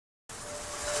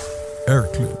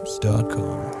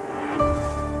Air-Clips.com.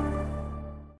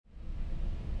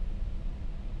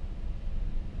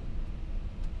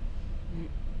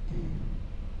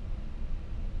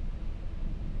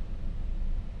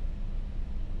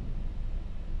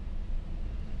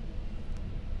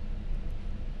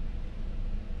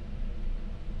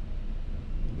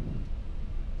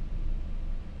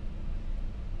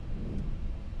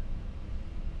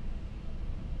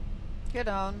 Gear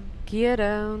down. Gear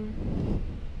down.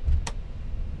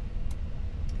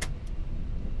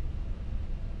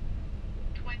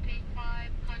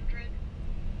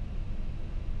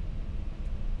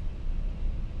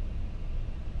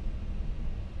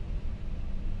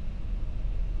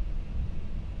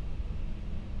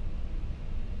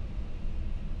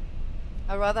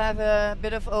 I'd rather have a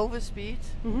bit of overspeed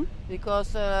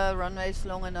because the runway is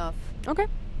long enough. Okay.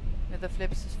 With the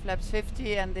flaps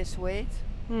 50 and this weight,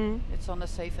 it's on the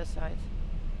safer side.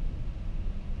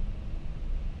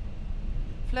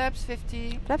 Flaps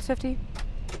 50. Flaps 50.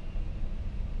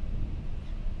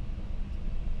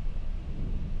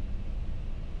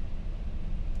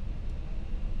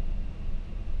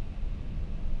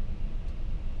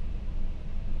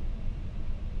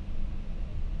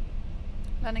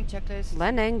 Landing checklist.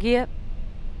 Landing gear.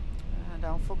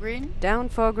 Down for green. Down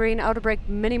for green. Outer brake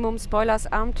minimum. Spoilers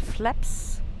armed.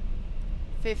 Flaps.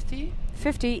 50.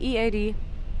 50 EAD.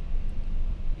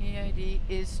 EAD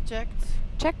is checked.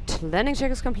 Checked. Landing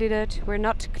check is completed. We're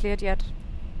not cleared yet.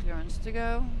 Clearance to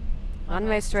go.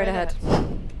 Runway straight ahead.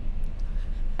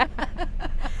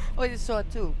 Oh, you saw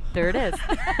it too. There it is.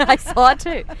 I saw it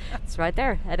too. It's right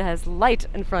there. It has light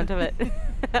in front of it.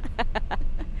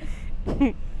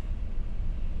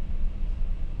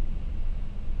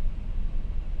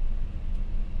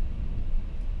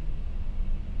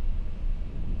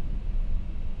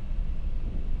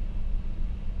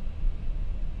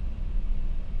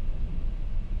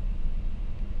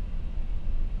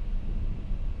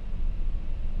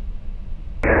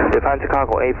 Lufthansa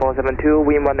Cargo 8472,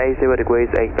 wind 180 degrees,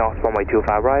 8 knots, runway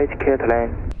 25 right, clear to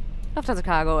land. Lufthansa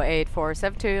Cargo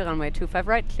 8472, runway 25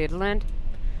 right, clear to land.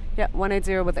 Yeah,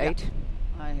 180 with 8.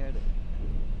 I heard it.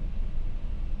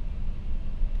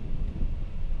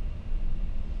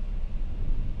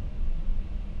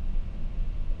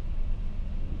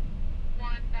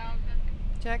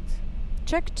 Checked.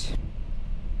 Checked.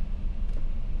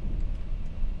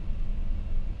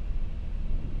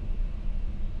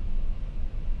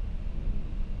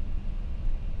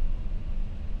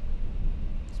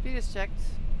 Speed is checked.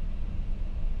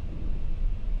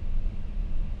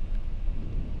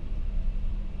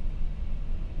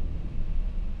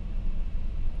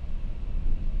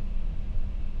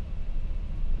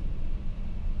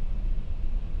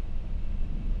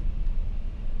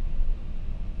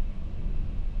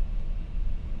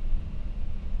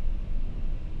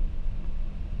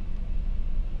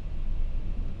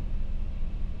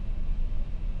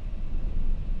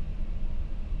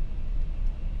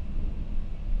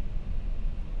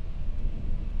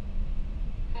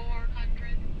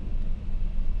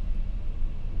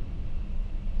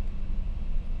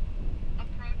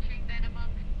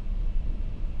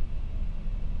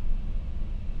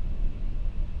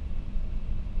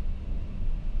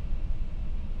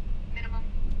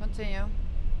 Continue.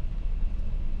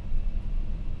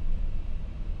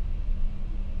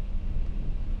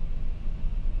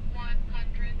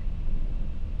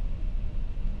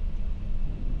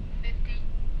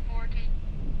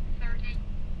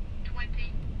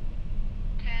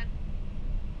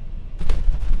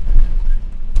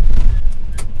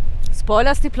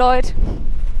 Spoilers deployed.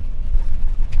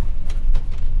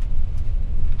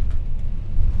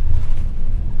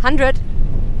 $100.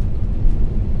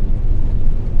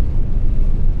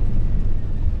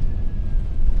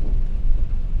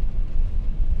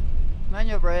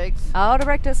 Manual brakes. Outer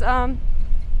brake disarm.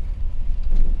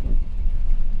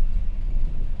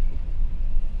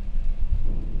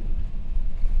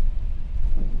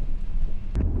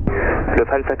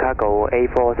 Lufthansa Cargo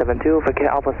 8472, Verkehr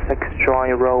Alpha 6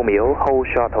 Join Romeo, hold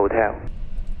short hotel.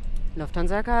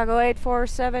 Lufthansa Cargo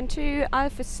 8472,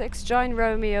 Alpha 6 join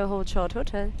Romeo, hold short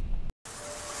hotel.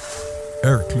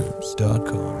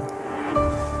 Air-Clips.com.